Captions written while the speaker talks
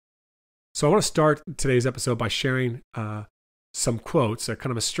So I want to start today's episode by sharing some quotes, a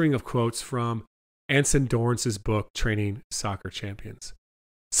kind of a string of quotes from Anson Dorrance's book, Training Soccer Champions.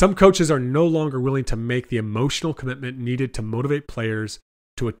 Some coaches are no longer willing to make the emotional commitment needed to motivate players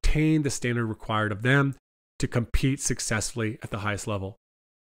to attain the standard required of them to compete successfully at the highest level.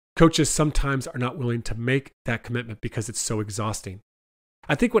 Coaches sometimes are not willing to make that commitment because it's so exhausting.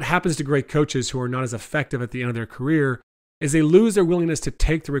 I think what happens to great coaches who are not as effective at the end of their career is they lose their willingness to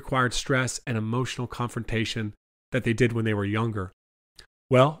take the required stress and emotional confrontation that they did when they were younger.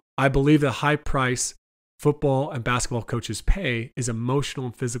 Well, I believe the high price football and basketball coaches pay is emotional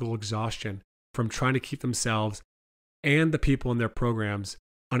and physical exhaustion from trying to keep themselves and the people in their programs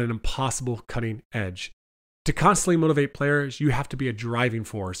on an impossible cutting edge. To constantly motivate players, you have to be a driving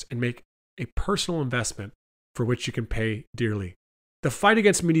force and make a personal investment for which you can pay dearly. The fight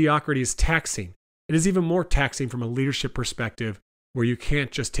against mediocrity is taxing. It is even more taxing from a leadership perspective where you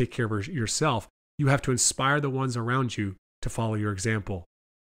can't just take care of yourself. You have to inspire the ones around you to follow your example.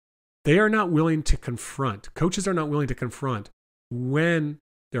 They are not willing to confront. Coaches are not willing to confront when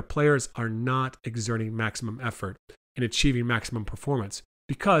their players are not exerting maximum effort and achieving maximum performance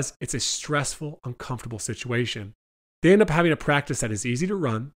because it's a stressful, uncomfortable situation. They end up having a practice that is easy to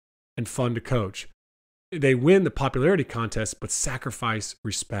run and fun to coach. They win the popularity contest but sacrifice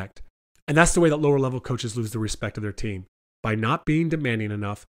respect. And that's the way that lower level coaches lose the respect of their team, by not being demanding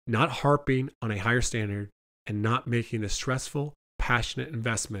enough, not harping on a higher standard, and not making the stressful, passionate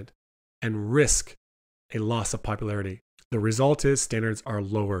investment and risk a loss of popularity. The result is standards are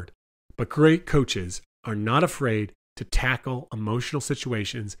lowered. But great coaches are not afraid to tackle emotional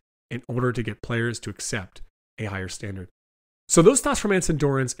situations in order to get players to accept a higher standard. So those thoughts from Anson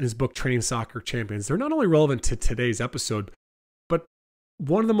Dorrance in his book, Training Soccer Champions, they're not only relevant to today's episode, but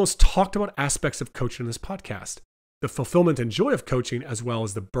one of the most talked about aspects of coaching in this podcast, the fulfillment and joy of coaching, as well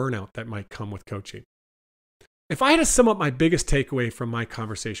as the burnout that might come with coaching. If I had to sum up my biggest takeaway from my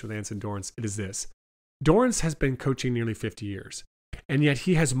conversation with Anson Dorrance, it is this. Dorrance has been coaching nearly 50 years, and yet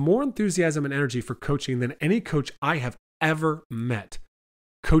he has more enthusiasm and energy for coaching than any coach I have ever met.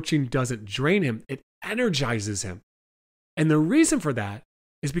 Coaching doesn't drain him, it energizes him. And the reason for that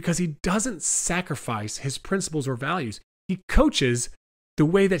is because he doesn't sacrifice his principles or values. He coaches the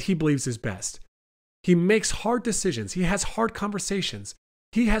way that he believes is best. He makes hard decisions. He has hard conversations.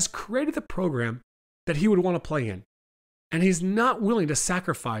 He has created the program that he would want to play in. And he's not willing to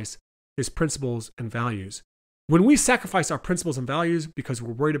sacrifice his principles and values. When we sacrifice our principles and values because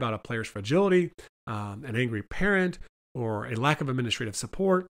we're worried about a player's fragility, an angry parent, or a lack of administrative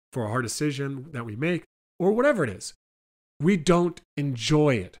support for a hard decision that we make, or whatever it is, we don't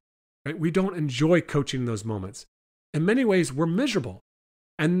enjoy it. Right? We don't enjoy coaching in those moments. In many ways, we're miserable.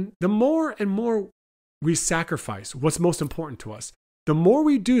 And the more and more we sacrifice what's most important to us, the more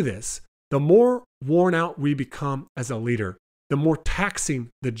we do this, the more worn out we become as a leader, the more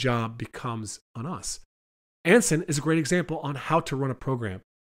taxing the job becomes on us. Anson is a great example on how to run a program.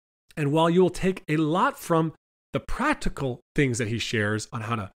 And while you will take a lot from the practical things that he shares on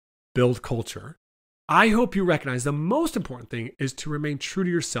how to build culture, I hope you recognize the most important thing is to remain true to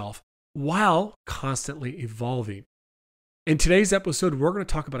yourself while constantly evolving. In today's episode, we're going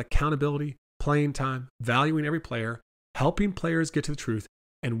to talk about accountability, playing time, valuing every player, helping players get to the truth,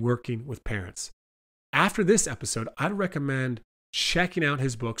 and working with parents. After this episode, I'd recommend checking out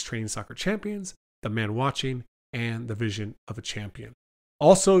his books, Training Soccer Champions, The Man Watching, and The Vision of a Champion.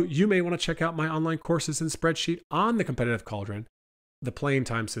 Also, you may want to check out my online courses and spreadsheet on the competitive cauldron, the playing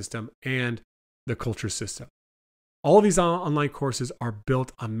time system, and the culture system. All of these online courses are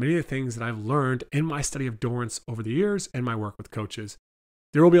built on many of the things that I've learned in my study of Dorrance over the years and my work with coaches.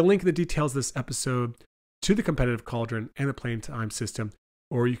 There will be a link in the details of this episode to the competitive cauldron and the playing time system,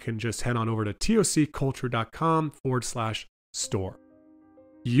 or you can just head on over to tocculture.com/store.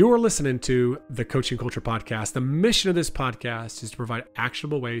 You are listening to the Coaching Culture Podcast. The mission of this podcast is to provide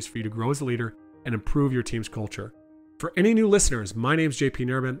actionable ways for you to grow as a leader and improve your team's culture. For any new listeners, my name is JP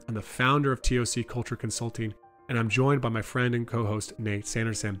Nurbin. I'm the founder of TOC Culture Consulting, and I'm joined by my friend and co-host, Nate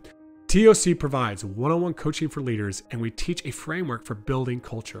Sanderson. TOC provides one-on-one coaching for leaders, and we teach a framework for building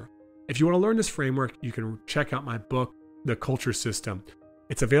culture. If you want to learn this framework, you can check out my book, The Culture System.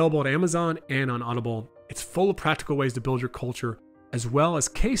 It's available at Amazon and on Audible. It's full of practical ways to build your culture, as well as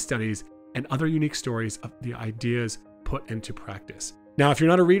case studies and other unique stories of the ideas put into practice. Now, if you're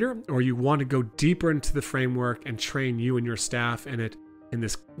not a reader or you want to go deeper into the framework and train you and your staff in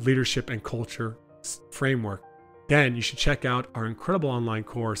this leadership and culture framework, then you should check out our incredible online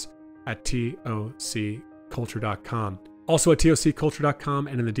course at tocculture.com. Also at tocculture.com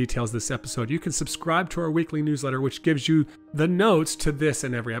and in the details of this episode, you can subscribe to our weekly newsletter, which gives you the notes to this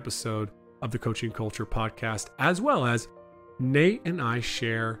and every episode, of the Coaching Culture podcast, as well as Nate and I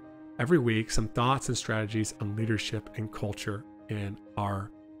share every week some thoughts and strategies on leadership and culture in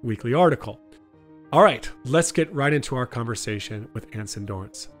our weekly article. All right, let's get right into our conversation with Anson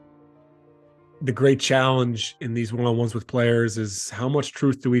Dorrance. The great challenge in these one-on-ones with players is how much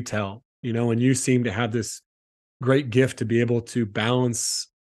truth do we tell? And you seem to have this great gift to be able to balance,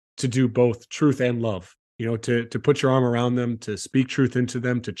 to do both truth and love, to put your arm around them, to speak truth into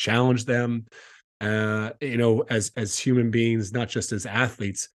them, to challenge them, as human beings, not just as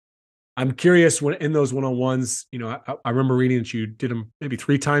athletes. I'm curious, when in those one-on-ones, I remember reading that you did them maybe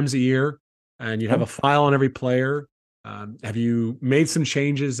 3 times a year and you'd have a file on every player. Have you made some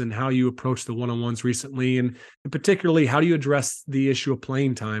changes in how you approach the one-on-ones recently? And particularly, how do you address the issue of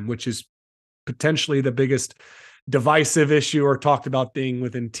playing time, which is potentially the biggest divisive issue or talked about thing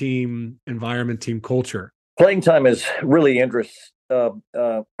within team environment, team culture? Playing time is really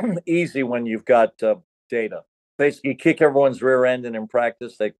easy when you've got data. Basically, you kick everyone's rear end, and in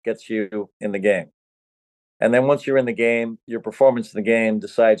practice, that gets you in the game. And then once you're in the game, your performance in the game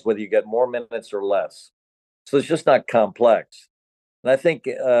decides whether you get more minutes or less. So it's just not complex. And I think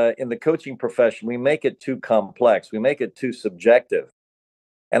in the coaching profession, we make it too complex. We make it too subjective.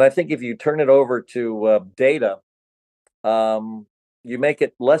 And I think if you turn it over to data, you make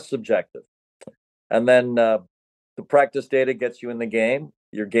it less subjective. And then the practice data gets you in the game.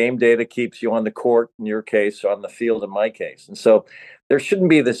 Your game data keeps you on the court, in your case, or on the field, in my case. And so there shouldn't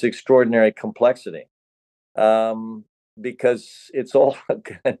be this extraordinary complexity because it's all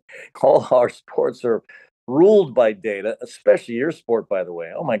our sports are ruled by data, especially your sport, by the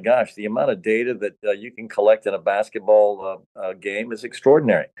way. Oh my gosh, the amount of data that you can collect in a basketball game is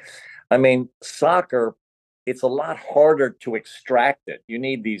extraordinary. I mean, soccer, it's a lot harder to extract it. You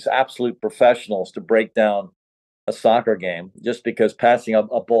need these absolute professionals to break down a soccer game, just because passing a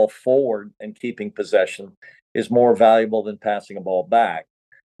ball forward and keeping possession is more valuable than passing a ball back.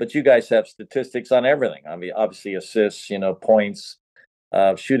 But you guys have statistics on everything. I mean, obviously assists, points,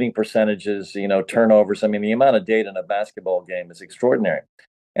 shooting percentages, turnovers. I mean, the amount of data in a basketball game is extraordinary.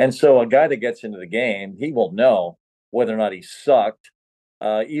 And so a guy that gets into the game, he will know whether or not he sucked,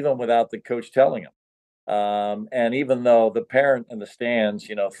 even without the coach telling him. And even though the parent in the stands,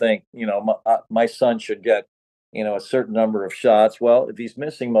 think, my son should get, a certain number of shots. Well, if he's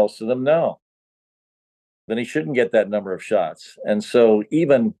missing most of them, no, then he shouldn't get that number of shots. And so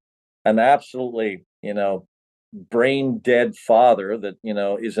even an absolutely, brain dead father that,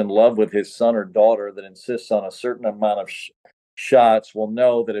 is in love with his son or daughter that insists on a certain amount of shots will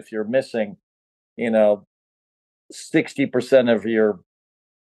know that if you're missing, 60% of your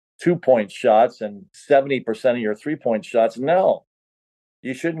 2-point shots and 70% of your 3-point shots, no,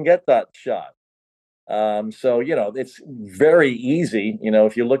 you shouldn't get that shot. So, it's very easy,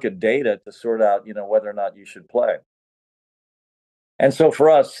 if you look at data to sort out, whether or not you should play. And so for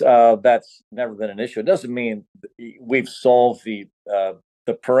us, that's never been an issue. It doesn't mean we've solved the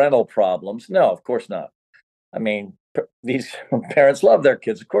parental problems. No, of course not. I mean, these parents love their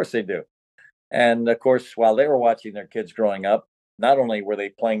kids. Of course they do. And of course, while they were watching their kids growing up, not only were they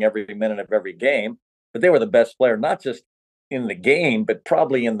playing every minute of every game, but they were the best player, not just in the game, but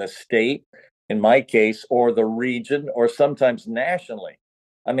probably in the state, in my case, or the region, or sometimes nationally.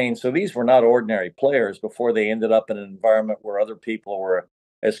 I mean, so these were not ordinary players before they ended up in an environment where other people were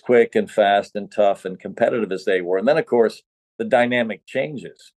as quick and fast and tough and competitive as they were. And then, of course, the dynamic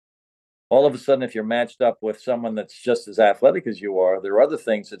changes. All of a sudden, if you're matched up with someone that's just as athletic as you are, there are other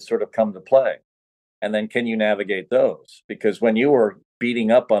things that sort of come to play. And then can you navigate those? Because when you were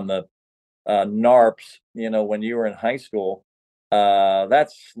beating up on the NARPs, when you were in high school,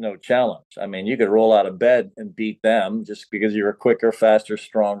 that's no challenge. I mean, you could roll out of bed and beat them just because you were quicker, faster,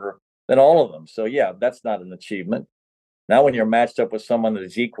 stronger than all of them. So yeah, that's not an achievement. Now, when you're matched up with someone that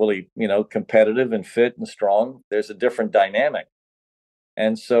is equally, competitive and fit and strong, there's a different dynamic.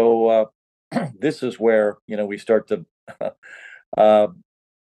 And so this is where, we start to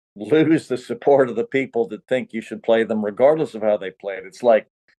lose the support of the people that think you should play them regardless of how they played. It's like,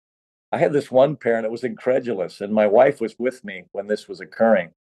 I had this one parent that was incredulous, and my wife was with me when this was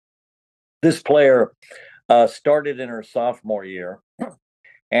occurring. This player started in her sophomore year,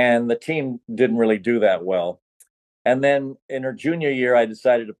 and the team didn't really do that well. And then in her junior year, I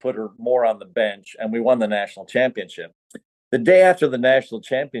decided to put her more on the bench, and we won the national championship. The day after the national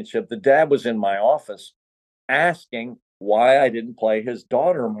championship, the dad was in my office asking why I didn't play his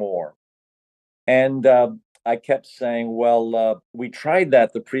daughter more. And I kept saying, well, we tried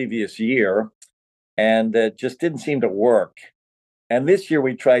that the previous year, and it just didn't seem to work. And this year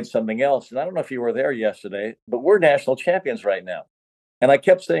we tried something else. And I don't know if you were there yesterday, but we're national champions right now. And I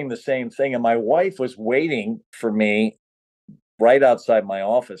kept saying the same thing. And my wife was waiting for me right outside my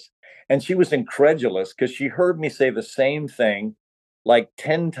office. And she was incredulous because she heard me say the same thing like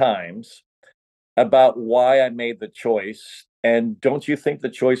 10 times about why I made the choice. And don't you think the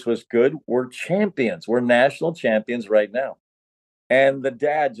choice was good? We're champions. We're national champions right now. And the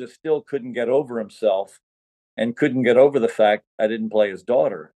dad just still couldn't get over himself and couldn't get over the fact I didn't play his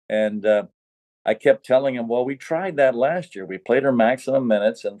daughter. And I kept telling him, well, we tried that last year. We played her maximum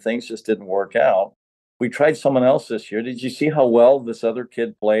minutes and things just didn't work out. We tried someone else this year. Did you see how well this other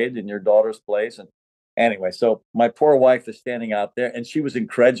kid played in your daughter's place? And anyway, so my poor wife is standing out there and she was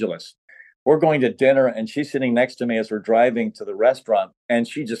incredulous. We're going to dinner and she's sitting next to me as we're driving to the restaurant. And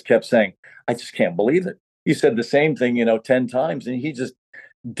she just kept saying, I just can't believe it. You said the same thing, 10 times. And he just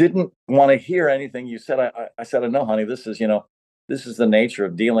didn't want to hear anything you said. I said, no, honey, this is the nature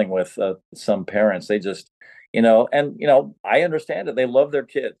of dealing with some parents. They just, I understand it. They love their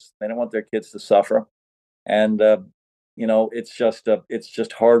kids. They don't want their kids to suffer. And, it's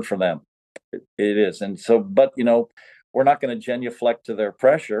just hard for them. It is. And so, but, we're not going to genuflect to their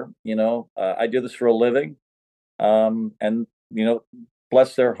pressure. I do this for a living. And,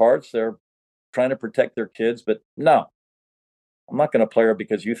 bless their hearts. They're trying to protect their kids, but no, I'm not going to play her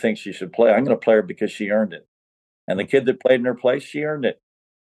because you think she should play. I'm going to play her because she earned it. And the kid that played in her place, she earned it.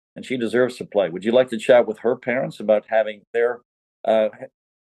 And she deserves to play. Would you like to chat with her parents about having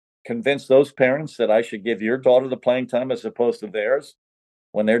convince those parents that I should give your daughter the playing time as opposed to theirs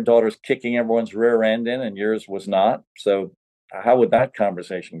when their daughter's kicking everyone's rear end in and yours was not? So how would that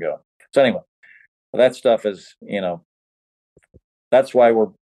conversation go? So anyway, that stuff is, that's why we're,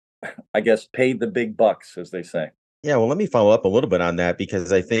 I guess, paid the big bucks, as they say. Yeah, well, let me follow up a little bit on that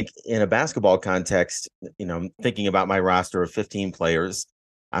because I think in a basketball context, thinking about my roster of 15 players,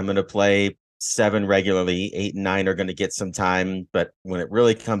 I'm going to play 7 regularly, 8 and 9 are going to get some time, but when it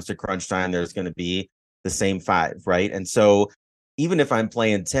really comes to crunch time, there's going to be the same 5, right? And so even if I'm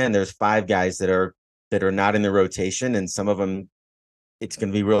playing 10, there's 5 guys that are not in the rotation, and some of them it's going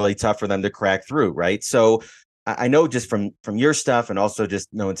to be really tough for them to crack through, right? So I know just from your stuff and also just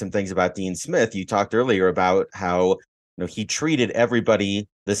knowing some things about Dean Smith, you talked earlier about how he treated everybody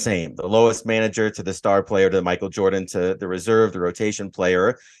the same, the lowest manager to the star player to Michael Jordan to the reserve, the rotation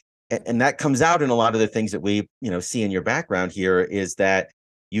player. And that comes out in a lot of the things that we see in your background here is that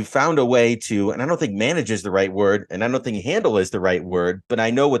you found a way to, and I don't think manage is the right word, and I don't think handle is the right word, but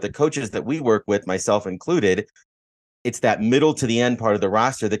I know with the coaches that we work with, myself included, it's that middle to the end part of the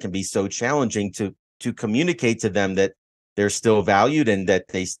roster that can be so challenging to communicate to them that they're still valued and that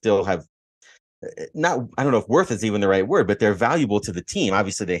they still have not, I don't know if worth is even the right word, but they're valuable to the team.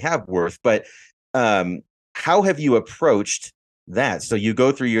 Obviously they have worth, but how have you approached that? So you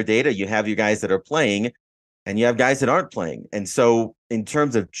go through your data, you have your guys that are playing and you have guys that aren't playing. And so in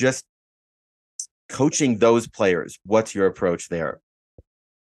terms of just coaching those players, what's your approach there?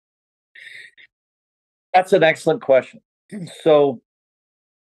 That's an excellent question. So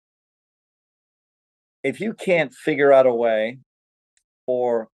if you can't figure out a way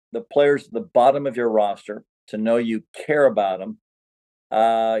for the players at the bottom of your roster to know you care about them,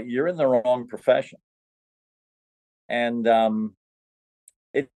 you're in the wrong profession. And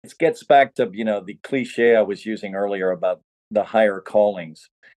it gets back to, the cliche I was using earlier about the higher callings.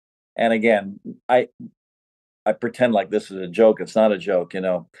 And again, I pretend like this is a joke. It's not a joke.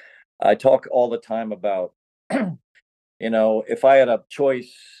 I talk all the time about, if I had a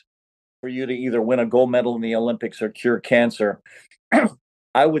choice for you to either win a gold medal in the Olympics or cure cancer,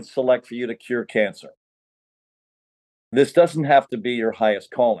 I would select for you to cure cancer. This doesn't have to be your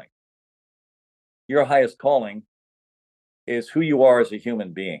highest calling. Your highest calling is who you are as a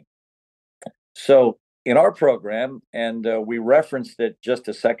human being. So in our program, and we referenced it just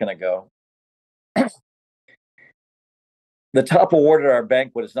a second ago, the top award at our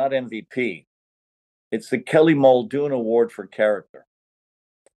banquet is not MVP. It's the Kelly Muldoon Award for Character.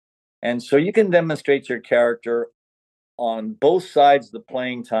 And so you can demonstrate your character on both sides of the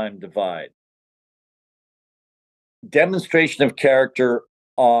playing time divide. Demonstration of character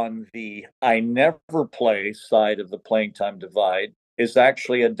on the I never play side of the playing time divide is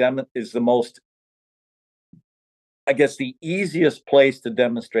actually is the most, I guess, the easiest place to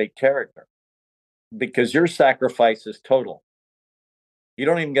demonstrate character because your sacrifice is total. You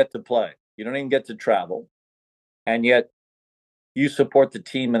don't even get to play. You don't even get to travel. And yet you support the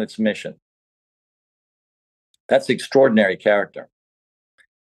team and its mission. That's extraordinary character.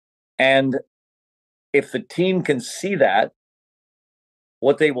 And if the team can see that,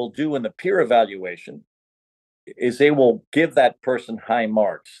 what they will do in the peer evaluation is they will give that person high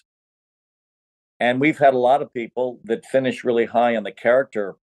marks. And we've had a lot of people that finish really high on the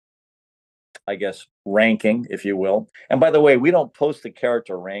character, I guess, ranking, if you will. And by the way, we don't post the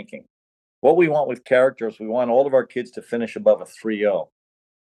character ranking. What we want with character is we want all of our kids to finish above a 3.0.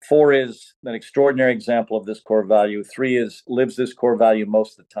 4 is an extraordinary example of this core value. 3 is lives this core value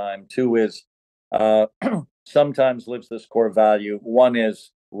most of the time. 2 is sometimes lives this core value. 1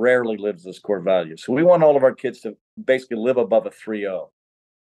 is rarely lives this core value. So we want all of our kids to basically live above a 3.0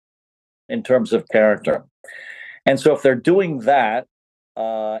 in terms of character. And so if they're doing that,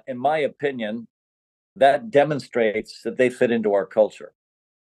 in my opinion, that demonstrates that they fit into our culture.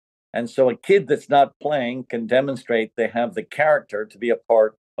 And so a kid that's not playing can demonstrate they have the character to be a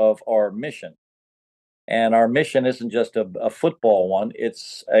part of our mission. And our mission isn't just a football one,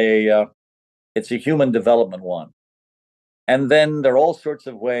 it's a human development one. And then there are all sorts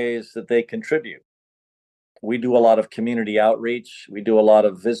of ways that they contribute. We do a lot of community outreach. We do a lot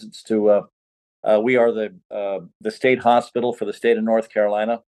of visits to we are the state hospital for the state of North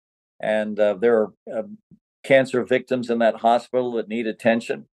Carolina. And there are cancer victims in that hospital that need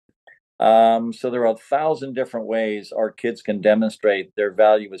attention. So there are 1,000 different ways our kids can demonstrate their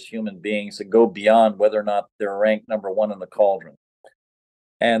value as human beings that go beyond whether or not they're ranked number 1 in the cauldron.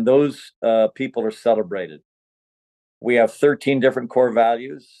 And those people are celebrated. We have 13 different core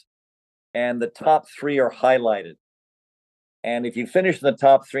values, and the top 3 are highlighted. And if you finish in the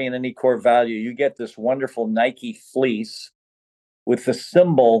top 3 in any core value, you get this wonderful Nike fleece with the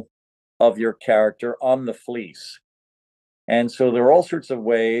symbol of your character on the fleece. And so there are all sorts of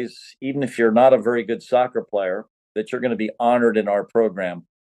ways, even if you're not a very good soccer player, that you're going to be honored in our program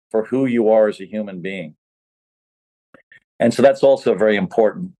for who you are as a human being. And so that's also a very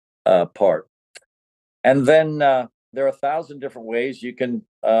important part. And then there are 1,000 different ways you can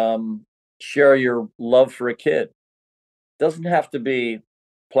share your love for a kid. It doesn't have to be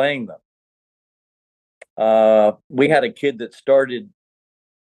playing them. We had a kid that started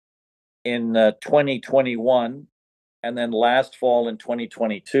in 2021, and then last fall in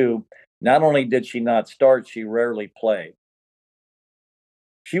 2022, not only did she not start, she rarely played.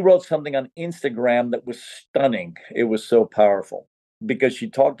 She wrote something on Instagram that was stunning. It was so powerful because she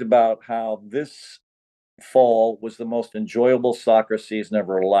talked about how this fall was the most enjoyable soccer season of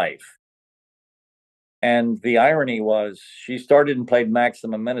her life. And the irony was she started and played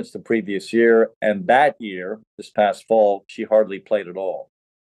maximum minutes the previous year. And that year, this past fall, she hardly played at all.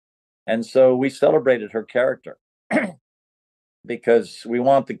 And so we celebrated her character because we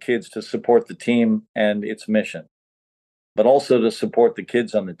want the kids to support the team and its mission, but also to support the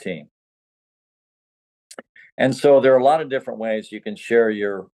kids on the team. And so there are a lot of different ways you can share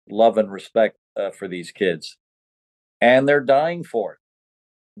your love and respect for these kids. And they're dying for it.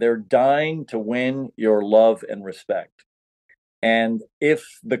 They're dying to win your love and respect. And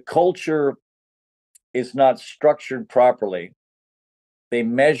if the culture is not structured properly, they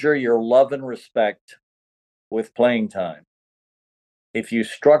measure your love and respect with playing time. If you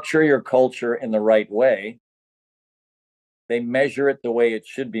structure your culture in the right way, they measure it the way it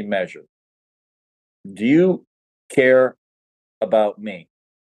should be measured. Do you care about me?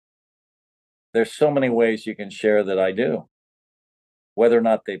 There's so many ways you can share that I do, whether or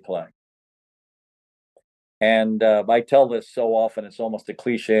not they play. And I tell this so often, it's almost a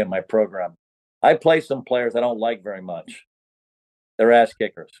cliche in my program. I play some players I don't like very much. They're ass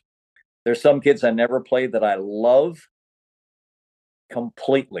kickers. There's some kids I never played that I love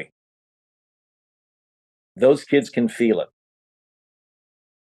completely. Those kids can feel it.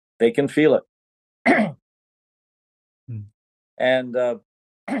 They can feel it. And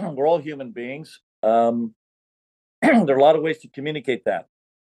we're all human beings. There are a lot of ways to communicate that.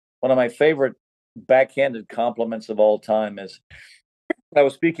 One of my favorite backhanded compliments of all time is I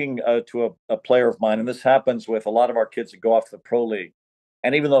was speaking to a player of mine, and this happens with a lot of our kids that go off to the pro league.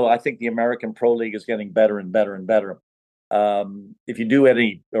 And even though I think the American Pro League is getting better and better and better, if you do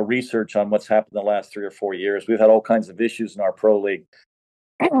any research on what's happened in the last 3 or 4 years, we've had all kinds of issues in our pro league.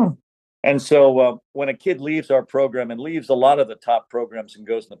 And so when a kid leaves our program and leaves a lot of the top programs and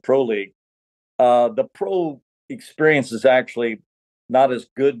goes in the pro league, the pro experience is actually not as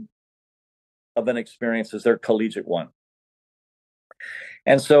good of an experience as their collegiate one.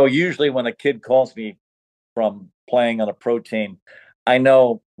 And so usually when a kid calls me from playing on a pro team, I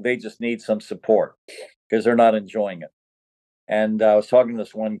know they just need some support because they're not enjoying it. And I was talking to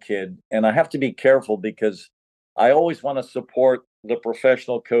this one kid, and I have to be careful because I always want to support the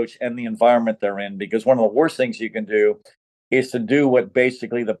professional coach and the environment they're in, because one of the worst things you can do is to do what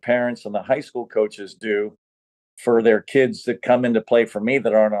basically the parents and the high school coaches do for their kids that come in to play for me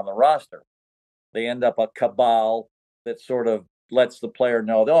that aren't on the roster. They end up a cabal that sort of lets the player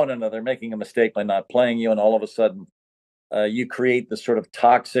know, oh, no, they're making a mistake by not playing you. And all of a sudden, you create this sort of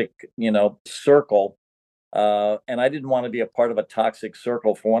toxic, circle. And I didn't want to be a part of a toxic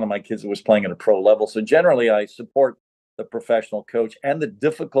circle for one of my kids that was playing at a pro level. So generally, I support the professional coach and the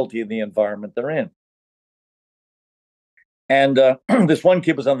difficulty of the environment they're in. And this one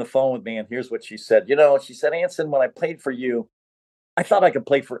kid was on the phone with me, and here's what she said. She said, Anson, when I played for you, I thought I could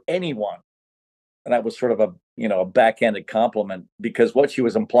play for anyone. And that was sort of a backhanded compliment, because what she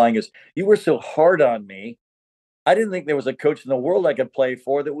was implying is, you were so hard on me. I didn't think there was a coach in the world I could play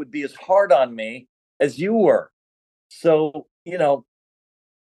for that would be as hard on me as you were. So, and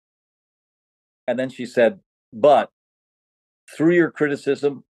then she said, but through your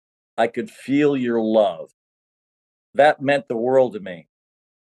criticism, I could feel your love. That meant the world to me.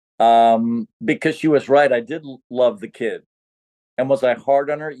 Because she was right. I did love the kid. And was I hard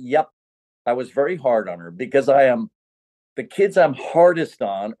on her? Yep. I was very hard on her, because the kids I'm hardest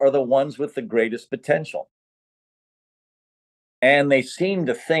on are the ones with the greatest potential. And they seem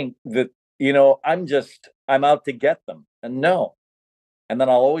to think that, I'm out to get them. And no. And then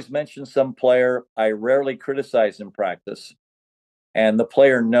I'll always mention some player I rarely criticize in practice. And the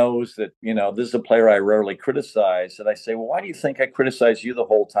player knows that, this is a player I rarely criticize. And I say, well, why do you think I criticize you the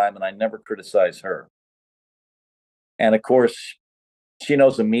whole time and I never criticize her? And of course, she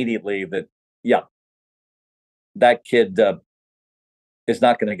knows immediately that, yeah, that kid is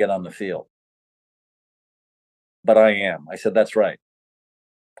not going to get on the field. But I am. I said, that's right.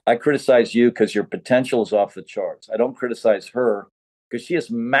 I criticize you because your potential is off the charts. I don't criticize her because she has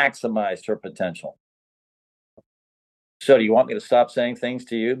maximized her potential. So do you want me to stop saying things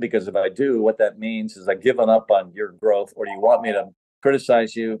to you? Because if I do, what that means is I've given up on your growth. Or do you want me to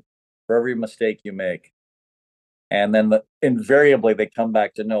criticize you for every mistake you make? And then invariably they come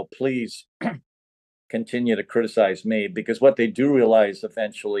back to, no, please continue to criticize me. Because what they do realize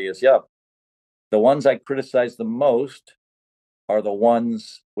eventually is, yeah, the ones I criticize the most are the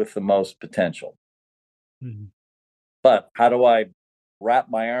ones with the most potential. Mm-hmm. But how do I wrap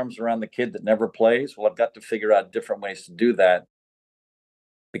my arms around the kid that never plays? Well, I've got to figure out different ways to do that,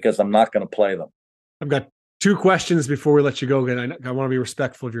 because I'm not going to play them. I've got two questions before we let you go again. I want to be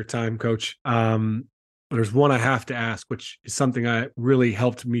respectful of your time, Coach. There's one I have to ask, which is something that really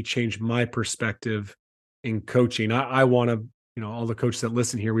helped me change my perspective in coaching. I want to, all the coaches that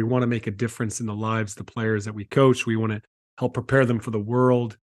listen here, we want to make a difference in the lives of the players that we coach. We want to help prepare them for the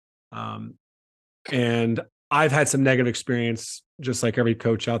world. And I've had some negative experience, just like every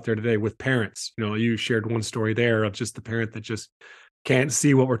coach out there today, with parents. You shared one story there of just the parent that just can't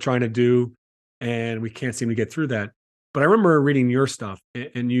see what we're trying to do, and we can't seem to get through that. But I remember reading your stuff,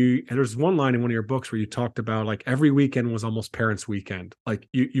 and there's one line in one of your books where you talked about, like, every weekend was almost parents' weekend. Like,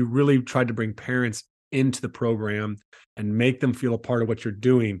 you really tried to bring parents into the program and make them feel a part of what you're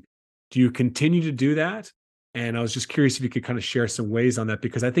doing. Do you continue to do that? And I was just curious if you could kind of share some ways on that,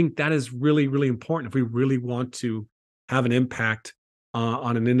 because I think that is really, really important. If we really want to have an impact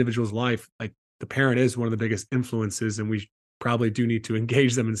on an individual's life, like, the parent is one of the biggest influences, and we probably do need to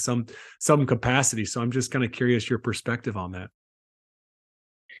engage them in some capacity. So I'm just kind of curious your perspective on that.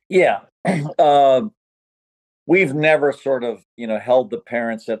 Yeah. We've never sort of, held the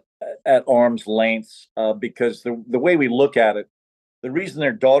parents at arm's length, because the way we look at it, the reason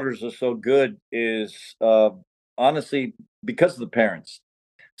their daughters are so good is honestly because of the parents.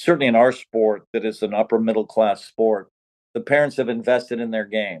 Certainly in our sport, that is an upper middle class sport, the parents have invested in their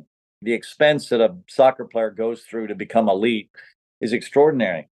game. The expense that a soccer player goes through to become elite is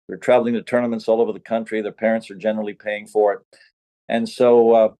extraordinary. They're traveling to tournaments all over the country. Their parents are generally paying for it. And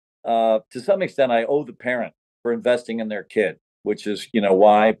so to some extent, I owe the parent for investing in their kid, which is,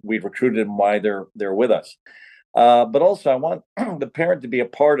 why we've recruited them, why they're with us. But also I want the parent to be a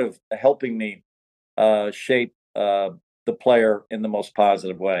part of helping me shape the player in the most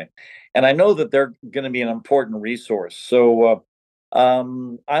positive way. And I know that they're going to be an important resource. So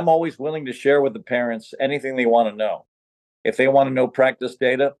I'm always willing to share with the parents anything they want to know. If they want to know practice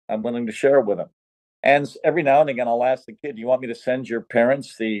data, I'm willing to share it with them. And every now and again, I'll ask the kid, do you want me to send your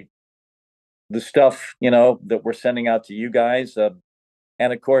parents the stuff, that we're sending out to you guys?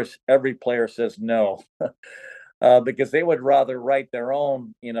 And of course, every player says no, because they would rather write their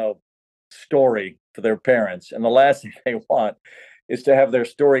own, story for their parents. And the last thing they want is to have their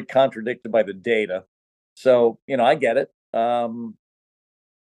story contradicted by the data. So, I get it.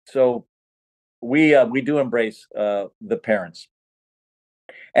 So we do embrace the parents.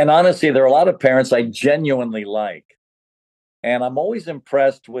 And honestly, there are a lot of parents I genuinely like. And I'm always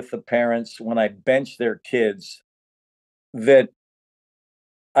impressed with the parents when I bench their kids, that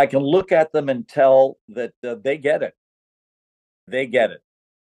I can look at them and tell that they get it. they get it.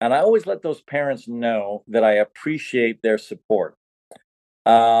 And I always let those parents know that I appreciate their support.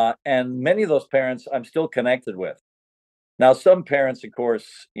 And many of those parents I'm still connected with. Now, some parents, of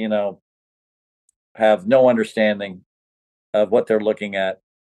course, have no understanding of what they're looking at.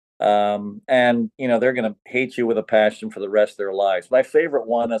 And they're going to hate you with a passion for the rest of their lives. My favorite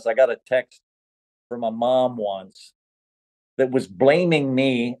one is I got a text from a mom once that was blaming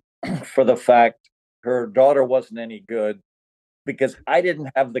me for the fact her daughter wasn't any good because I didn't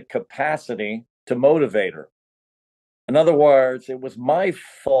have the capacity to motivate her. In other words, it was my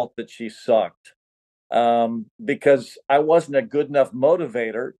fault that she sucked, because I wasn't a good enough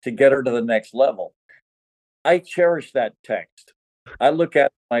motivator to get her to the next level. I cherish that text. I look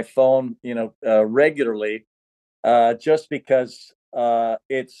at my phone, regularly, just because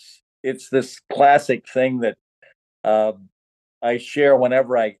it's this classic thing that I share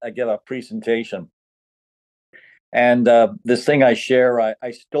whenever I give a presentation. And this thing I share,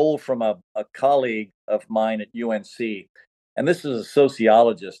 I stole from a colleague of mine at UNC. And this is a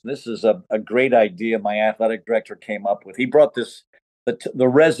sociologist. This is a great idea my athletic director came up with. He brought the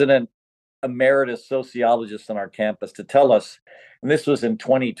resident emeritus sociologist on our campus to tell us, and this was in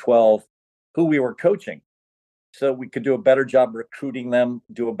 2012, who we were coaching. So we could do a better job recruiting them,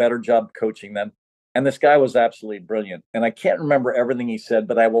 do a better job coaching them. And this guy was absolutely brilliant. And I can't remember everything he said,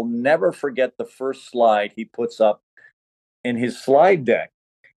 but I will never forget the first slide he puts up in his slide deck.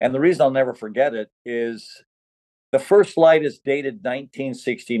 And the reason I'll never forget it is the first slide is dated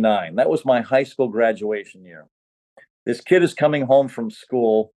 1969. That was my high school graduation year. This kid is coming home from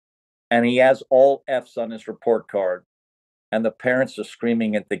school and he has all F's on his report card, and the parents are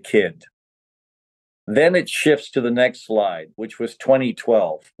screaming at the kid. Then it shifts to the next slide, which was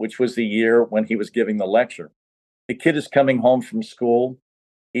 2012, which was the year when he was giving the lecture. The kid is coming home from school.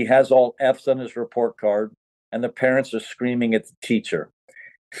 He has all F's on his report card, and the parents are screaming at the teacher.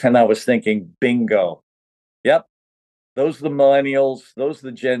 And I was thinking, bingo. Yep, those are the millennials. Those are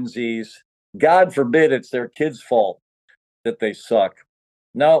the Gen Zs. God forbid it's their kids' fault that they suck.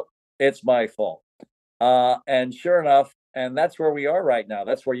 No, it's my fault. And sure enough, and that's where we are right now.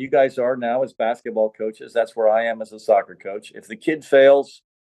 That's where you guys are now as basketball coaches. That's where I am as a soccer coach. If the kid fails,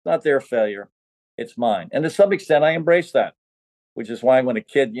 it's not their failure, it's mine. And to some extent, I embrace that, which is why when a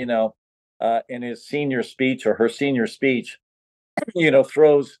kid, in his senior speech or her senior speech,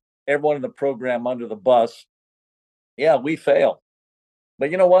 throws everyone in the program under the bus, yeah, we fail.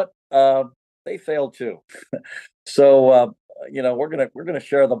 But you know what? They fail too. So we're gonna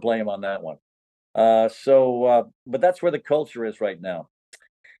share the blame on that one. But that's where the culture is right now.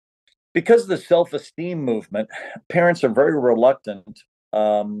 Because of the self-esteem movement, parents are very reluctant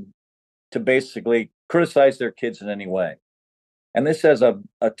to basically criticize their kids in any way. And this has a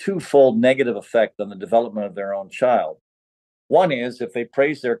twofold negative effect on the development of their own child. One is if they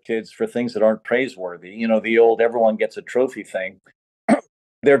praise their kids for things that aren't praiseworthy, the old everyone gets a trophy thing,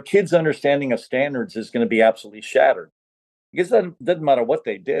 their kids' understanding of standards is going to be absolutely shattered. Because it doesn't matter what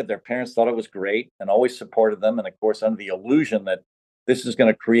they did, their parents thought it was great and always supported them. And of course, under the illusion that this is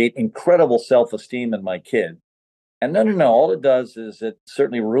going to create incredible self-esteem in my kid. And no. All it does is it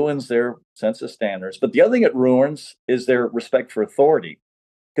certainly ruins their sense of standards. But the other thing it ruins is their respect for authority.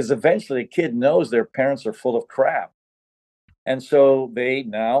 Because eventually a kid knows their parents are full of crap. And so they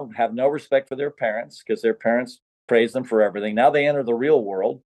now have no respect for their parents because their parents praise them for everything. Now they enter the real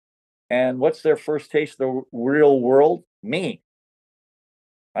world. And what's their first taste of the real world? Me.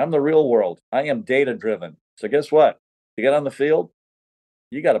 I'm the real world. I am data driven. So guess what? You get on the field,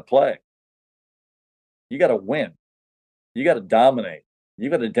 you got to play. You got to win. You got to dominate.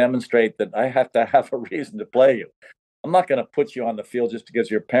 You got to demonstrate that I have to have a reason to play you. I'm not going to put you on the field just because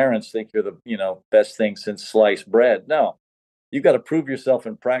your parents think you're the best thing since sliced bread. No, you got to prove yourself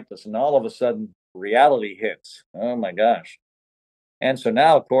in practice. And all of a sudden, reality hits. Oh my gosh. And so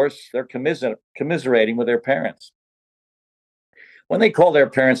now, of course, they're commiserating with their parents. When they call their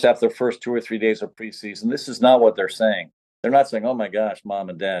parents after the first 2 or 3 days of preseason, this is not what they're saying. They're not saying, oh my gosh, mom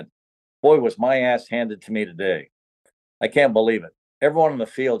and dad, boy, was my ass handed to me today. I can't believe it. Everyone on the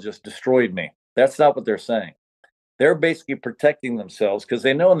field just destroyed me. That's not what they're saying. They're basically protecting themselves because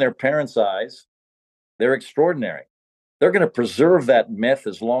they know in their parents' eyes, they're extraordinary. They're going to preserve that myth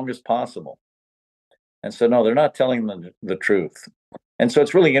as long as possible. And so, no, they're not telling them the truth. And so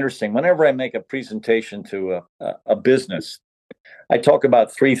it's really interesting. Whenever I make a presentation to a business, I talk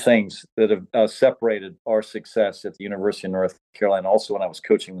about 3 things that have separated our success at the University of North Carolina, also when I was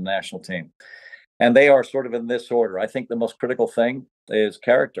coaching the national team. And they are sort of in this order. I think the most critical thing is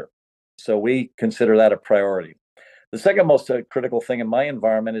character. So we consider that a priority. The second most critical thing in my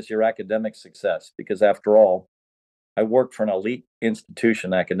environment is your academic success, because after all, I work for an elite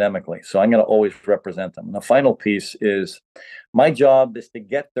institution academically, so I'm going to always represent them. And the final piece is my job is to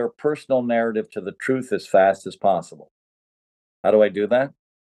get their personal narrative to the truth as fast as possible. How do I do that?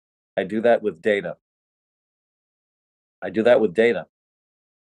 I do that with data.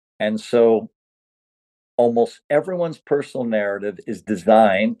 And so almost everyone's personal narrative is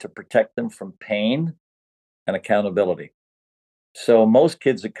designed to protect them from pain and accountability. So most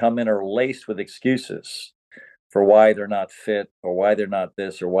kids that come in are laced with excuses for why they're not fit or why they're not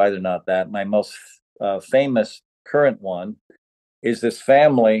this or why they're not that. My most famous current one is this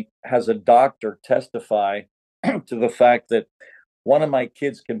family has a doctor testify to the fact that one of my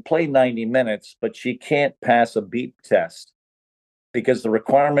kids can play 90 minutes, but she can't pass a beep test because the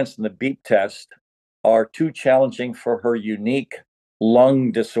requirements in the beep test are too challenging for her unique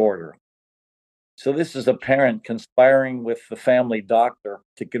lung disorder. So this is a parent conspiring with the family doctor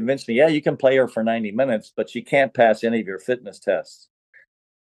to convince me, yeah, you can play her for 90 minutes, but she can't pass any of your fitness tests.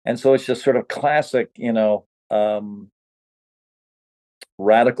 And so it's just sort of classic,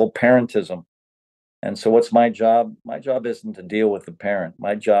 radical parentism. And so what's my job? My job isn't to deal with the parent.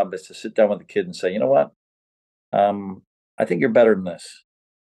 My job is to sit down with the kid and say, you know what? I think you're better than this.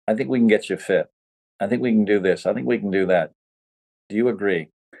 I think we can get you fit. I think we can do this. I think we can do that. Do you agree?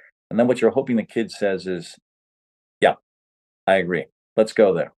 And then what you're hoping the kid says is, yeah, I agree. Let's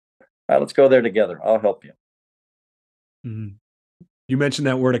go there. All right, let's go there together. I'll help you. Mm-hmm. You mentioned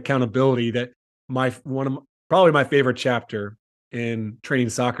that word accountability. That probably my favorite chapter in Training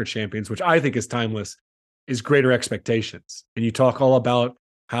Soccer Champions, which I think is timeless, is greater expectations. And you talk all about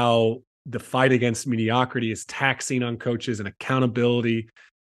how the fight against mediocrity is taxing on coaches, and accountability,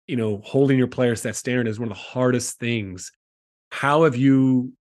 holding your players to that standard is one of the hardest things. How have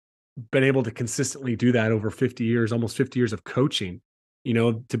you been able to consistently do that over 50 years, almost 50 years of coaching,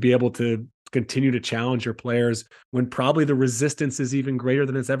 to be able to continue to challenge your players when probably the resistance is even greater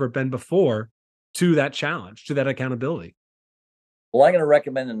than it's ever been before to that challenge, to that accountability? Well, I'm going to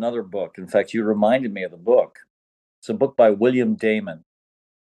recommend another book. In fact, you reminded me of the book. It's a book by William Damon.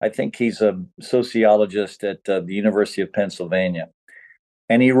 I think he's a sociologist at the University of Pennsylvania.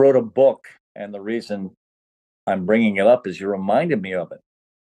 And he wrote a book. And the reason I'm bringing it up is you reminded me of it.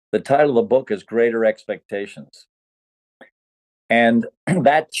 The title of the book is Greater Expectations. And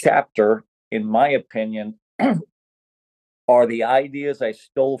that chapter, in my opinion, are the ideas I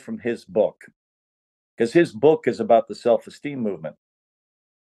stole from his book. Because his book is about the self-esteem movement.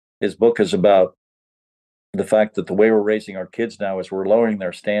 His book is about the fact that the way we're raising our kids now is we're lowering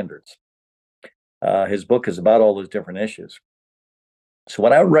their standards. His book is about all those different issues. So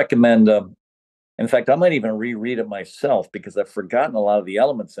what I would recommend, in fact, I might even reread it myself because I've forgotten a lot of the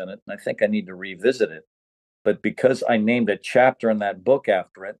elements in it, and I think I need to revisit it. But because I named a chapter in that book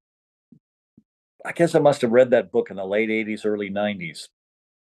after it, I guess I must have read that book in the late 80s, early 90s,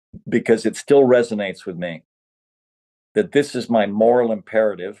 because it still resonates with me. That this is my moral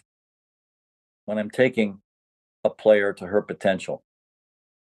imperative when I'm taking a player to her potential,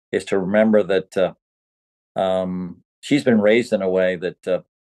 is to remember that she's been raised in a way that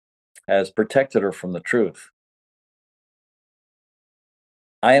has protected her from the truth.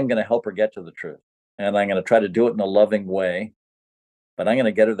 I am going to help her get to the truth, and I'm going to try to do it in a loving way, but I'm going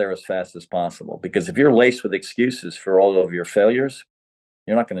to get her there as fast as possible. Because if you're laced with excuses for all of your failures,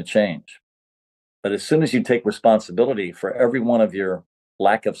 you're not going to change. But as soon as you take responsibility for every one of your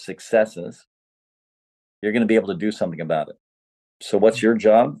lack of successes, you're going to be able to do something about it. So what's your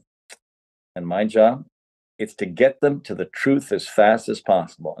job and my job? It's to get them to the truth as fast as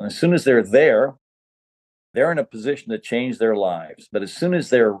possible. And as soon as they're there, they're in a position to change their lives. But as soon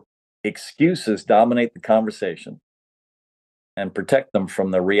as their excuses dominate the conversation and protect them from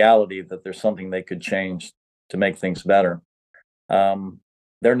the reality that there's something they could change to make things better,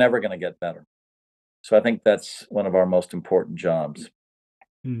 they're never going to get better. So I think that's one of our most important jobs.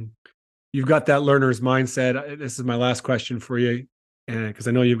 You've got that learner's mindset. This is my last question for you, because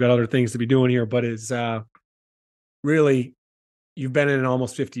I know you've got other things to be doing here, but it's really, you've been in it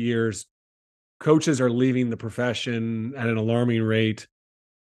almost 50 years. Coaches are leaving the profession at an alarming rate.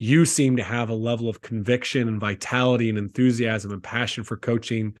 You seem to have a level of conviction and vitality and enthusiasm and passion for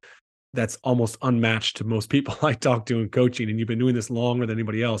coaching that's almost unmatched to most people I talk to in coaching. And you've been doing this longer than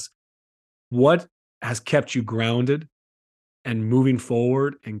anybody else. What has kept you grounded and moving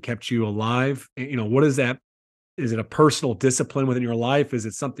forward and kept you alive? What is that? Is it a personal discipline within your life? Is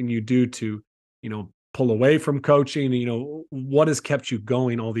it something you do to, pull away from coaching? What has kept you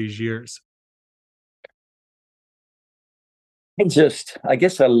going all these years? I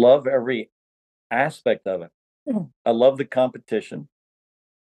guess I love every aspect of it. I love the competition.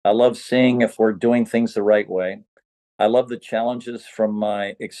 I love seeing if we're doing things the right way. I love the challenges from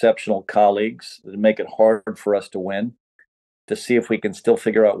my exceptional colleagues that make it hard for us to win, to see if we can still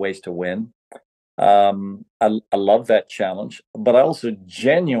figure out ways to win. I love that challenge, but I also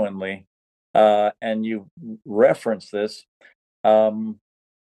genuinely, and you reference this, there's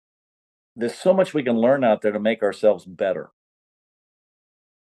so much we can learn out there to make ourselves better.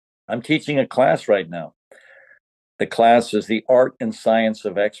 I'm teaching a class right now. The class is the art and science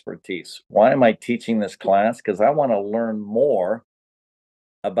of expertise. Why am I teaching this class? Because I want to learn more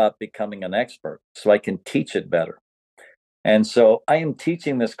about becoming an expert so I can teach it better. And so I am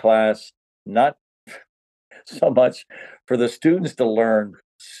teaching this class not so much for the students to learn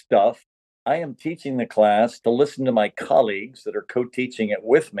stuff. I am teaching the class to listen to my colleagues that are co-teaching it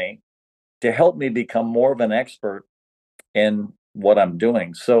with me to help me become more of an expert in what I'm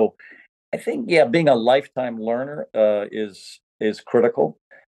doing. So I think, yeah, being a lifetime learner is critical.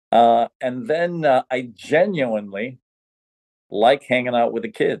 And then I genuinely like hanging out with the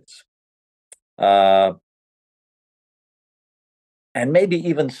kids, and maybe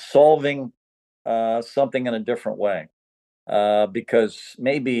even solving something in a different way, because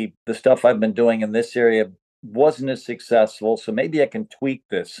maybe the stuff I've been doing in this area wasn't as successful. So maybe I can tweak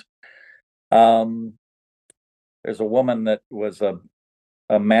this. There's a woman that was a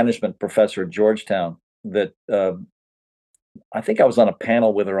management professor at Georgetown that I think I was on a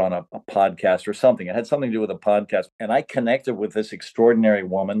panel with her on a podcast or something. It had something to do with a podcast. And I connected with this extraordinary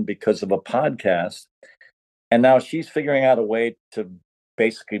woman because of a podcast. And now she's figuring out a way to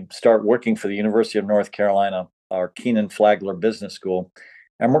basically start working for the University of North Carolina, our Keenan Flagler Business School.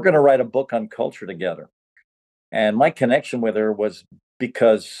 And we're going to write a book on culture together. And my connection with her was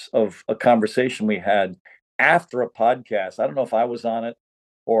because of a conversation we had after a podcast. I don't know if I was on it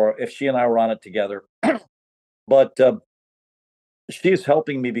or if she and I were on it together, but she's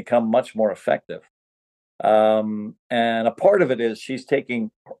helping me become much more effective. And a part of it is she's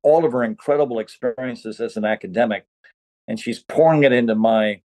taking all of her incredible experiences as an academic and she's pouring it into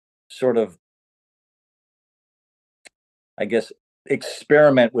my sort of, I guess,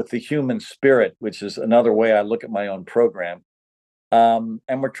 experiment with the human spirit, which is another way I look at my own program. And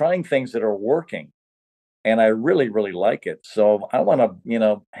we're trying things that are working. And I really, really like it. So I want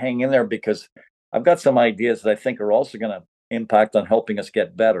to, hang in there because I've got some ideas that I think are also going to impact on helping us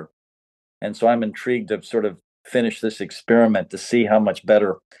get better. And so I'm intrigued to sort of finish this experiment to see how much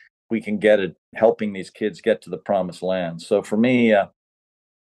better we can get at helping these kids get to the promised land. So for me,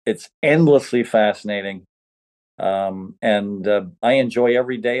 it's endlessly fascinating. And I enjoy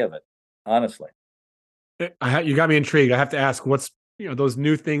every day of it, honestly. You got me intrigued. I have to ask, what's, those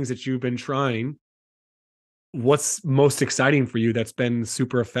new things that you've been trying, what's most exciting for you that's been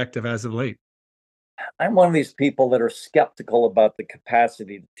super effective as of late? I'm one of these people that are skeptical about the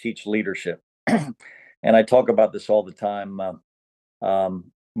capacity to teach leadership. And I talk about this all the time,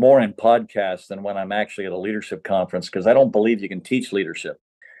 more in podcasts than when I'm actually at a leadership conference, because I don't believe you can teach leadership.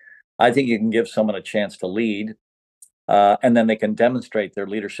 I think you can give someone a chance to lead, and then they can demonstrate their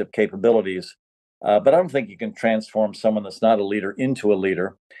leadership capabilities. But I don't think you can transform someone that's not a leader into a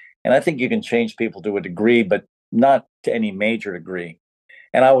leader. And I think you can change people to a degree, but not to any major degree.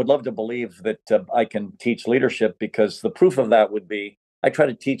 And I would love to believe that I can teach leadership, because the proof of that would be I try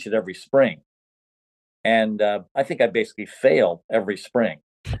to teach it every spring. And I think I basically fail every spring.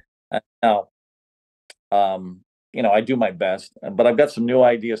 Now, I do my best, but I've got some new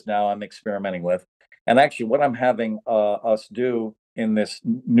ideas now I'm experimenting with. And actually, what I'm having us do in this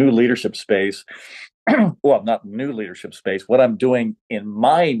new leadership space, well, not new leadership space, what I'm doing in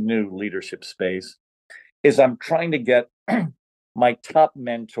my new leadership space is I'm trying to get my top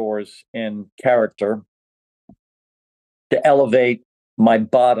mentors in character to elevate my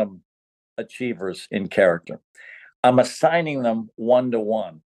bottom achievers in character. I'm assigning them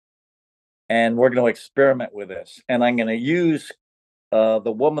one-to-one, and we're going to experiment with this. And I'm going to use the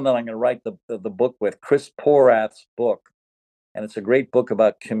woman that I'm going to write the book with, Chris Porath's book, and it's a great book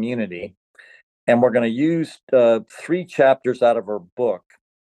about community. And we're going to use 3 chapters out of her book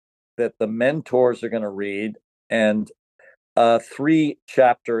that the mentors are going to read, and 3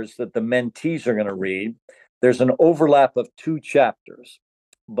 chapters that the mentees are going to read. There's an overlap of 2 chapters,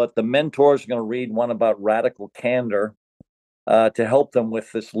 but the mentors are going to read one about radical candor to help them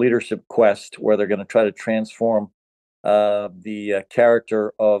with this leadership quest, where they're going to try to transform the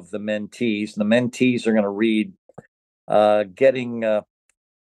character of the mentees. The mentees are going to read getting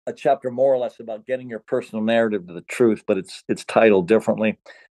a chapter more or less about getting your personal narrative to the truth, but it's titled differently.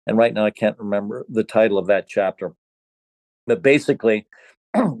 And right now I can't remember the title of that chapter. But basically,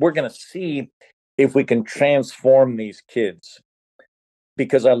 we're going to see if we can transform these kids,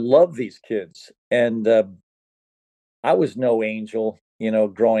 because I love these kids. And I was no angel,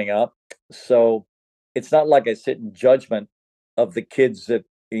 growing up. So it's not like I sit in judgment of the kids that,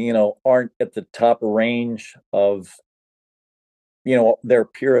 aren't at the top range of, their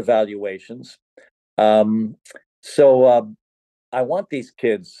peer evaluations. Um, so I want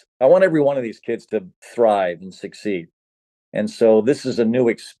every one of these kids to thrive and succeed. And so this is a new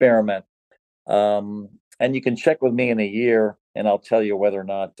experiment. And you can check with me in a year and I'll tell you whether or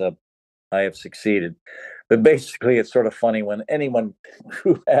not I have succeeded. But basically, it's sort of funny when anyone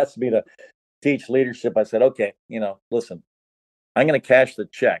who asked me to teach leadership, I said, okay, listen, I'm going to cash the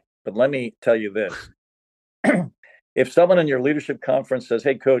check. But let me tell you this. If someone in your leadership conference says,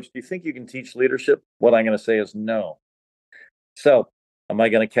 hey, coach, do you think you can teach leadership? What I'm going to say is no. So am I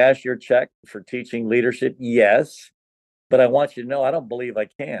going to cash your check for teaching leadership? Yes. But I want you to know, I don't believe I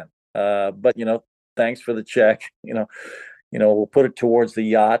can. But, thanks for the check. We'll put it towards the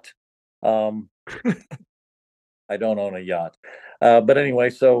yacht. I don't own a yacht. But anyway,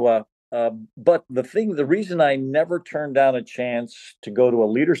 but the reason I never turned down a chance to go to a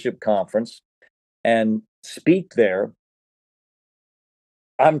leadership conference and speak there,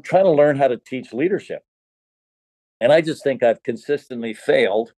 I'm trying to learn how to teach leadership. And I just think I've consistently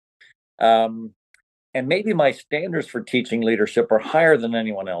failed. And maybe my standards for teaching leadership are higher than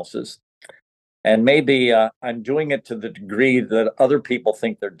anyone else's. And maybe I'm doing it to the degree that other people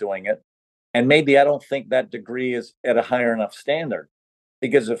think they're doing it. And maybe I don't think that degree is at a higher enough standard.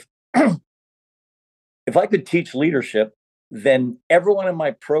 Because if if I could teach leadership, then everyone in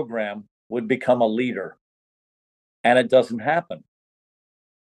my program would become a leader. And it doesn't happen.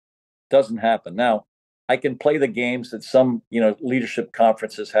 Doesn't happen. Now, I can play the games that some, leadership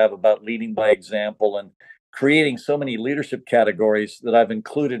conferences have about leading by example and creating so many leadership categories that I've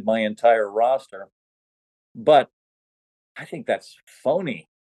included my entire roster. But I think that's phony.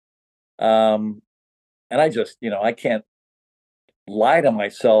 And I just, I can't lie to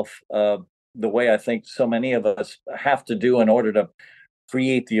myself the way I think so many of us have to do in order to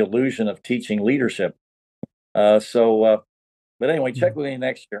create the illusion of teaching leadership. But anyway, check with me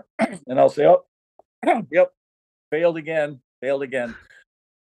next year and I'll say, oh, yep, failed again.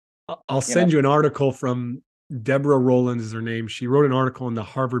 I'll send you an article from Deborah Rowland is her name. She wrote an article in the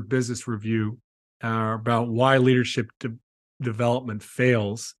Harvard Business Review about why leadership development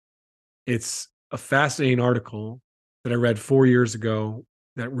fails. It's a fascinating article that I read 4 years ago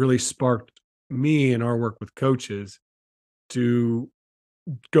that really sparked me in our work with coaches to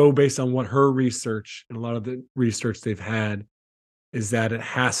go based on what her research and a lot of the research they've had is that it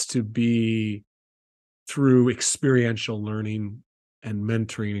has to be through experiential learning and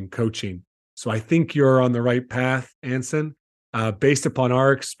mentoring and coaching. So I think you're on the right path, Anson. Based upon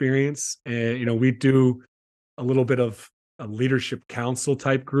our experience, we do a little bit of a leadership council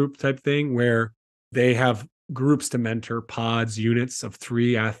type group type thing where they have groups to mentor, pods, units of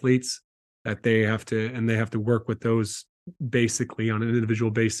 3 athletes that they have to work with those basically on an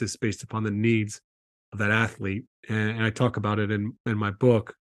individual basis based upon the needs of that athlete. And I talk about it in my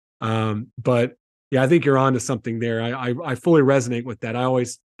book. But yeah, I think you're on to something there. I fully resonate with that. I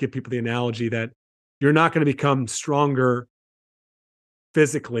always give people the analogy that you're not going to become stronger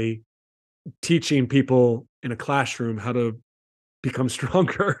physically teaching people in a classroom how to become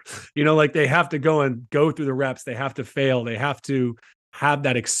stronger. Like they have to go through the reps. They have to fail. They have to have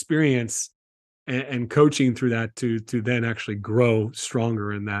that experience and coaching through that to then actually grow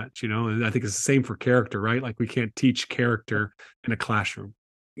stronger in that, and I think it's the same for character, right? Like we can't teach character in a classroom.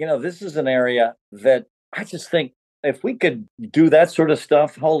 This is an area that I just think if we could do that sort of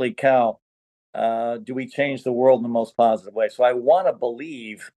stuff, holy cow, do we change the world in the most positive way? So I want to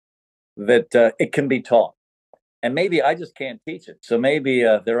believe that it can be taught. And maybe I just can't teach it. So maybe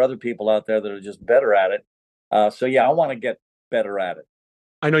there are other people out there that are just better at it. So yeah, I want to get better at it.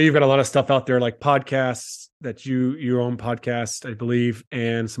 I know you've got a lot of stuff out there, like podcasts that your own podcast, I believe,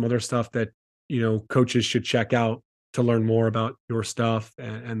 and some other stuff that, coaches should check out to learn more about your stuff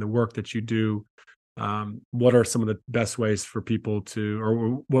and the work that you do. What are some of the best ways for people to,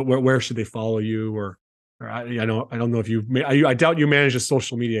 or where should they follow you? Or I don't know if I doubt you manage a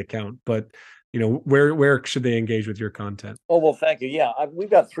social media account, but where should they engage with your content? Oh, well, thank you. Yeah, we've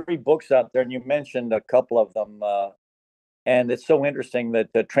got 3 books out there and you mentioned a couple of them. And it's so interesting that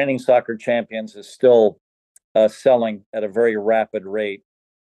the Training Soccer Champions is still selling at a very rapid rate.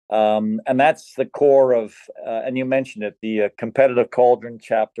 And that's the core of, and you mentioned it, the competitive cauldron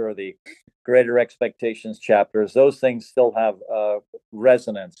chapter, the greater expectations chapters, those things still have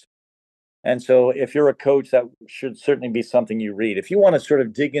resonance. And so if you're a coach, that should certainly be something you read. If you want to sort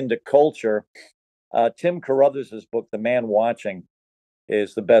of dig into culture, Tim Carruthers' book, The Man Watching,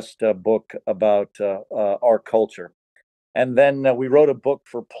 is the best book about our culture. And then we wrote a book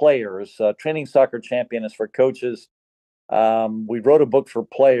for players. Training Soccer Champion is for coaches. We wrote a book for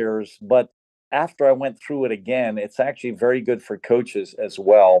players, but after I went through it again, it's actually very good for coaches as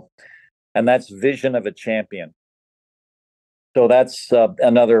well. And that's Vision of a Champion. So that's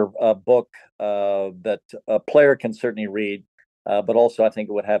another book that a player can certainly read, but also I think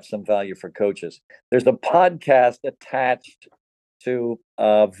it would have some value for coaches. There's a podcast attached to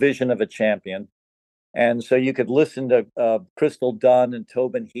Vision of a Champion. And so you could listen to Crystal Dunn and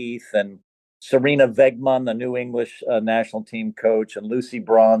Tobin Heath and Serena Vegman, the new English national team coach, and Lucy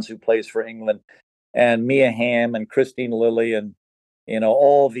Bronze, who plays for England, and Mia Hamm and Christine Lilly, and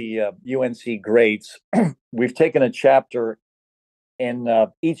all the UNC greats. We've taken a chapter in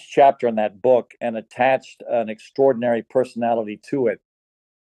each chapter in that book and attached an extraordinary personality to it.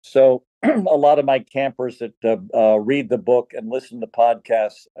 So a lot of my campers that read the book and listen to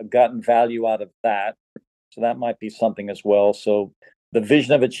podcasts have gotten value out of that. So that might be something as well. So the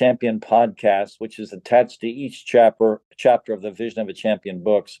Vision of a Champion podcast, which is attached to each chapter of the Vision of a Champion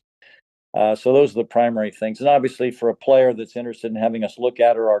books. So those are the primary things. And obviously for a player that's interested in having us look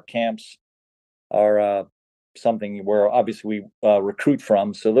at, or our camps are something where obviously we recruit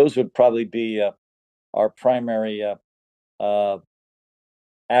from. So those would probably be our primary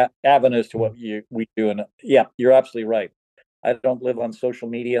avenues to what we do. And yeah, you're absolutely right. I don't live on social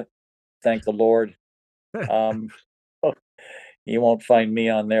media, thank the Lord. You won't find me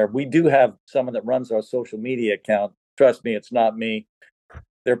on there. We do have someone that runs our social media account. Trust me, it's not me.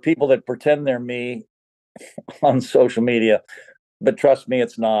 There are people that pretend they're me on social media, but trust me,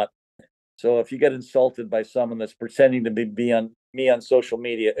 it's not. So if you get insulted by someone that's pretending to be on me on social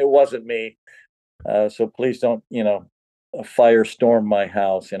media, it wasn't me. So please don't, firestorm my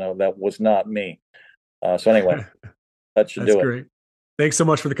house. That was not me. So anyway, that should do it. That's great. Thanks so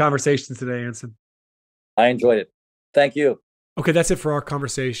much for the conversation today, Anson. I enjoyed it. Thank you. Okay, that's it for our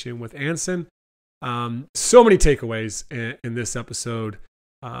conversation with Anson. So many takeaways in this episode.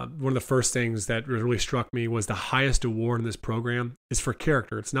 One of the first things that really struck me was the highest award in this program is for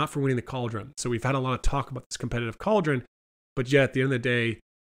character. It's not for winning the cauldron. So we've had a lot of talk about this competitive cauldron, but yet at the end of the day,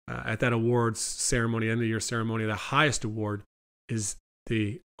 at that awards ceremony, end of the year ceremony, the highest award is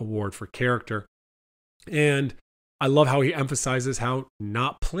the award for character. And I love how he emphasizes how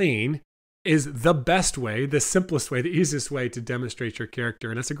not playing is the best way, the simplest way, the easiest way to demonstrate your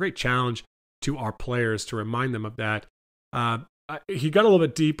character. And it's a great challenge to our players to remind them of that. He got a little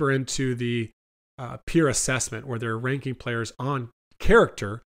bit deeper into the peer assessment where they're ranking players on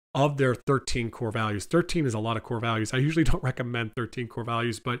character of their 13 core values. 13 is a lot of core values. I usually don't recommend 13 core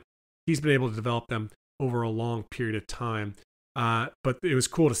values, but he's been able to develop them over a long period of time. But it was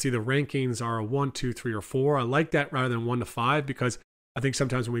cool to see the rankings are a 1, 2, 3, or 4. I like that rather than 1 to 5, because I think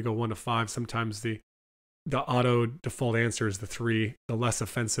sometimes when we go 1 to 5, sometimes the auto default answer is the 3, the less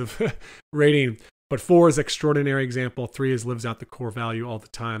offensive rating. But 4 is extraordinary example. 3 is lives out the core value all the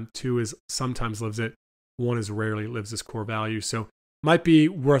time. 2 is sometimes lives it. 1 is rarely lives this core value. So might be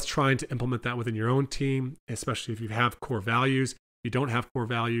worth trying to implement that within your own team, especially if you have core values. If you don't have core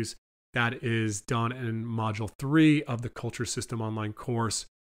values, that is done in module 3 of the Culture System online course.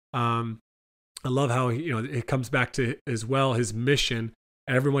 I love how it comes back to as well his mission.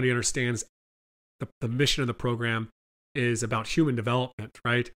 Everybody understands the mission of the program is about human development,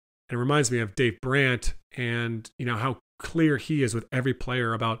 right? And it reminds me of Dave Brandt and how clear he is with every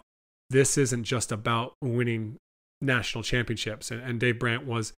player about this isn't just about winning national championships. And Dave Brandt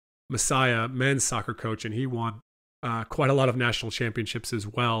was Messiah men's soccer coach, and he won quite a lot of national championships as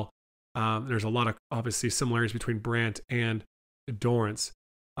well. There's a lot of obviously similarities between Brandt and Dorrance.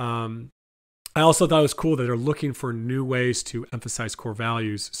 I also thought it was cool that they're looking for new ways to emphasize core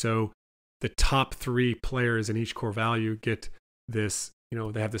values. So the top 3 players in each core value get this,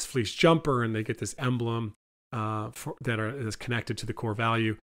 they have this fleece jumper and they get this emblem that is connected to the core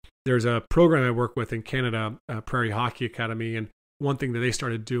value. There's a program I work with in Canada, Prairie Hockey Academy, and one thing that they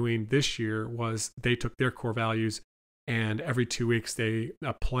started doing this year was they took their core values, and every 2 weeks a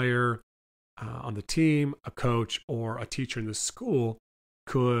player on the team, a coach, or a teacher in the school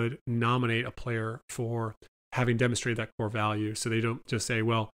could nominate a player for having demonstrated that core value. So they don't just say,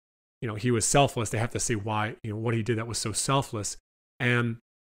 well, he was selfless. They have to say why, what he did that was so selfless. And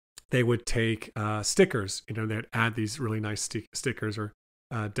they would take stickers, they'd add these really nice stickers or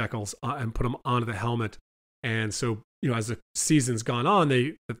decals and put them onto the helmet. And so, as the season's gone on,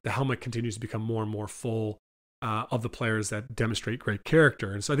 the helmet continues to become more and more full of the players that demonstrate great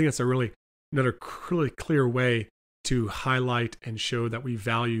character. And so I think that's another really clear way to highlight and show that we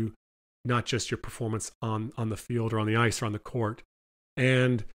value not just your performance on the field or on the ice or on the court.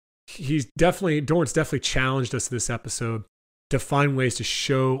 And Dorrance definitely challenged us in this episode to find ways to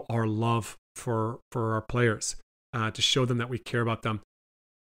show our love for our players, to show them that we care about them.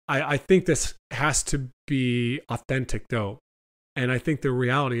 I think this has to be authentic, though. And I think the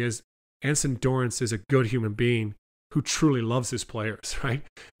reality is Anson Dorrance is a good human being who truly loves his players, right?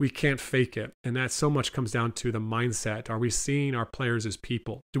 We can't fake it. And that so much comes down to the mindset. Are we seeing our players as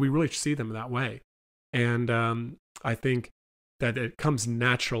people? Do we really see them that way? And I think that it comes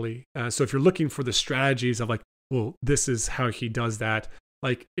naturally. So if you're looking for the strategies of like, well, this is how he does that.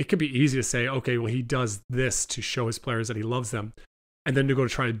 Like, it could be easy to say, okay, well, he does this to show his players that he loves them, and then to go to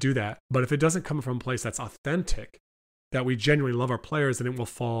try to do that. But if it doesn't come from a place that's authentic, that we genuinely love our players, then it will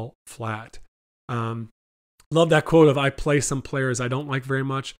fall flat. Love that quote of, I play some players I don't like very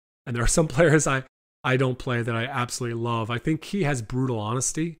much, and there are some players I don't play that I absolutely love. I think he has brutal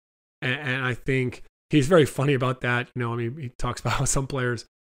honesty, and I think he's very funny about that. You know, I mean, he talks about how some players,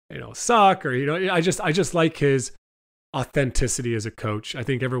 you know, suck, or, you know, I just like his authenticity as a coach. I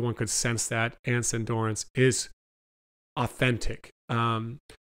think everyone could sense that Anson Dorrance is authentic. And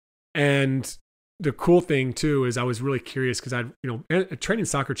the cool thing too is I was really curious because Training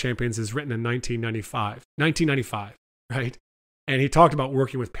Soccer Champions is written in 1995, right? And he talked about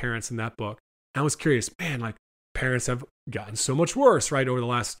working with parents in that book. I was curious, man, like, parents have gotten so much worse, right, over the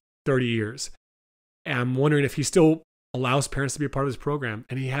last 30 years. And I'm wondering if he still allows parents to be a part of his program,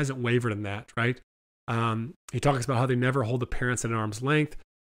 and he hasn't wavered in that, right? He talks about how they never hold the parents at an arm's length,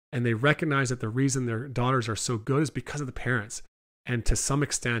 and they recognize that the reason their daughters are so good is because of the parents. And to some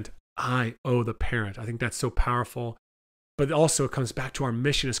extent, I owe the parent. I think that's so powerful. But also it comes back to our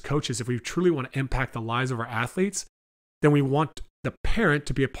mission as coaches. If we truly want to impact the lives of our athletes, then we want the parent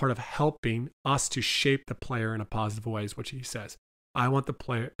to be a part of helping us to shape the player in a positive way, is what he says. I want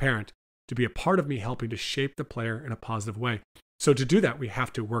the parent to be a part of me helping to shape the player in a positive way. So to do that, we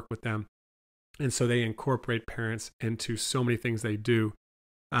have to work with them. And so they incorporate parents into so many things they do.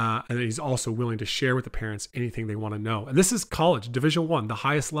 And he's also willing to share with the parents anything they want to know. And this is college, Division I, the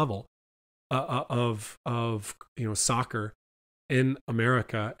highest level of soccer in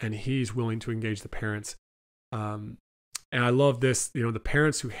America. And he's willing to engage the parents. And I love this, the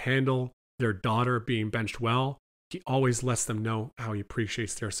parents who handle their daughter being benched well, he always lets them know how he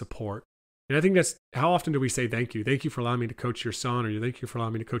appreciates their support. And I think that's, how often do we say thank you? Thank you for allowing me to coach your son, or thank you for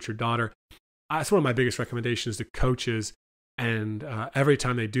allowing me to coach your daughter. That's one of my biggest recommendations to coaches. And every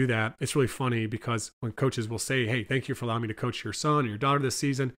time they do that, it's really funny because when coaches will say, hey, thank you for allowing me to coach your son or your daughter this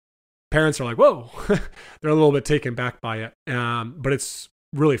season, parents are like, whoa, they're a little bit taken back by it. But it's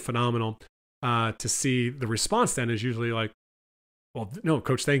really phenomenal to see. The response then is usually like, well, no,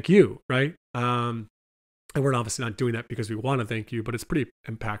 coach, thank you, right? And we're obviously not doing that because we want to thank you, but it's pretty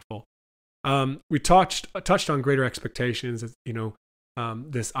impactful. We touched on greater expectations,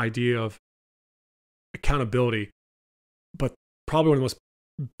 this idea of accountability. But probably one of the most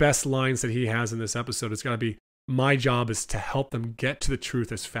best lines that he has in this episode has got to be, my job is to help them get to the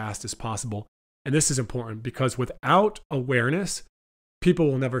truth as fast as possible. And this is important because without awareness, people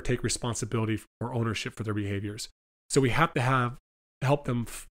will never take responsibility or ownership for their behaviors. So we have to help them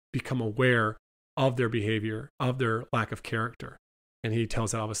become aware of their behavior, of their lack of character. And he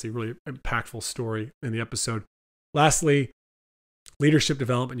tells that obviously really impactful story in the episode. Lastly, leadership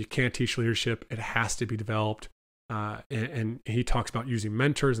development. You can't teach leadership. It has to be developed. And he talks about using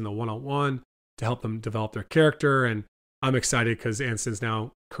mentors in the one-on-one to help them develop their character. And I'm excited because Anson's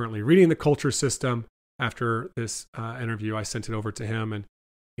now currently reading The Culture System. After this interview, I sent it over to him, and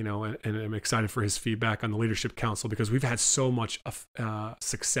I'm excited for his feedback on the Leadership Council, because we've had so much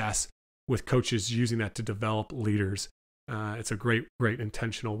success with coaches using that to develop leaders. It's a great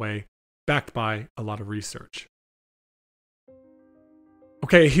intentional way, backed by a lot of research.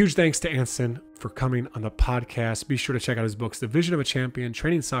 Okay, a huge thanks to Anson for coming on the podcast. Be sure to check out his books, The Vision of a Champion,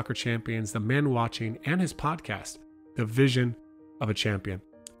 Training Soccer Champions, The Man Watching, and his podcast, The Vision of a Champion.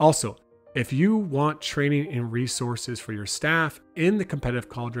 Also, if you want training and resources for your staff in the competitive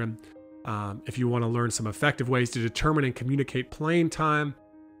cauldron, if you want to learn some effective ways to determine and communicate playing time,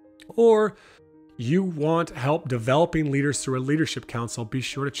 or you want help developing leaders through a leadership council, be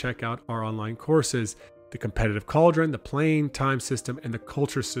sure to check out our online courses, The Competitive Cauldron, the Playing Time System, and the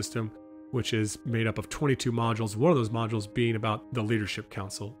Culture System, which is made up of 22 modules, one of those modules being about the Leadership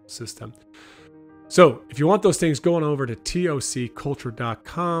Council system. So if you want those things, go on over to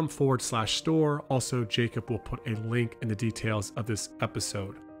tocculture.com/store. Also, Jacob will put a link in the details of this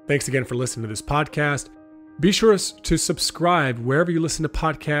episode. Thanks again for listening to this podcast. Be sure to subscribe wherever you listen to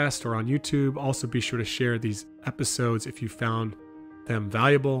podcasts or on YouTube. Also, be sure to share these episodes if you found them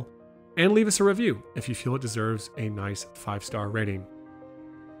valuable, and leave us a review if you feel it deserves a nice 5-star rating.